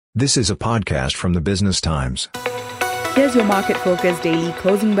This is a podcast from the Business Times. Here's your Market Focus Daily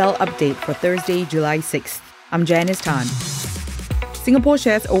Closing Bell update for Thursday, July 6th. I'm Janice Tan. Singapore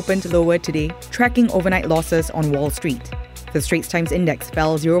shares opened lower today, tracking overnight losses on Wall Street. The Straits Times Index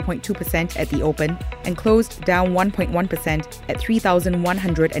fell 0.2% at the open and closed down 1.1% at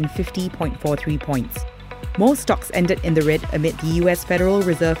 3,150.43 points. Most stocks ended in the red amid the US Federal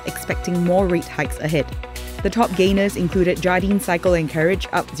Reserve expecting more rate hikes ahead. The top gainers included Jardine Cycle & Carriage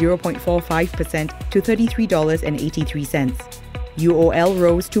up 0.45% to $33.83. UOL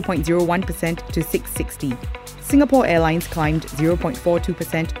rose 2.01% to $6.60. Singapore Airlines climbed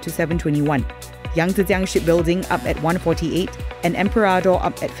 0.42% to $7.21. Yangzijiang Shipbuilding up at $1.48 and Emperador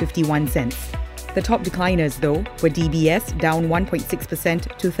up at 51 cents. The top decliners, though, were DBS down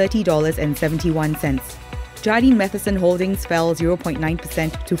 1.6% to $30.71. Jardine Matheson Holdings fell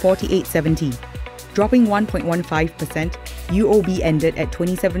 0.9% to $48.70. Dropping 1.15%, UOB ended at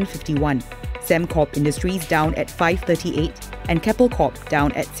 $27.51. Sembcorp Industries down at $5.38 and Keppel Corp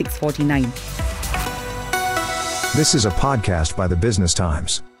down at $6.49. This is a podcast by the Business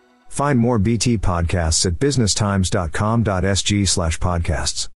Times. Find more BT podcasts at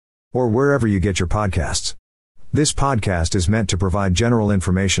businesstimes.com.sg/podcasts or wherever you get your podcasts. This podcast is meant to provide general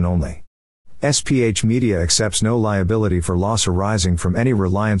information only. SPH Media accepts no liability for loss arising from any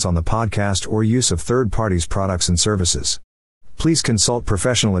reliance on the podcast or use of third parties' products and services. Please consult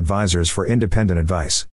professional advisors for independent advice.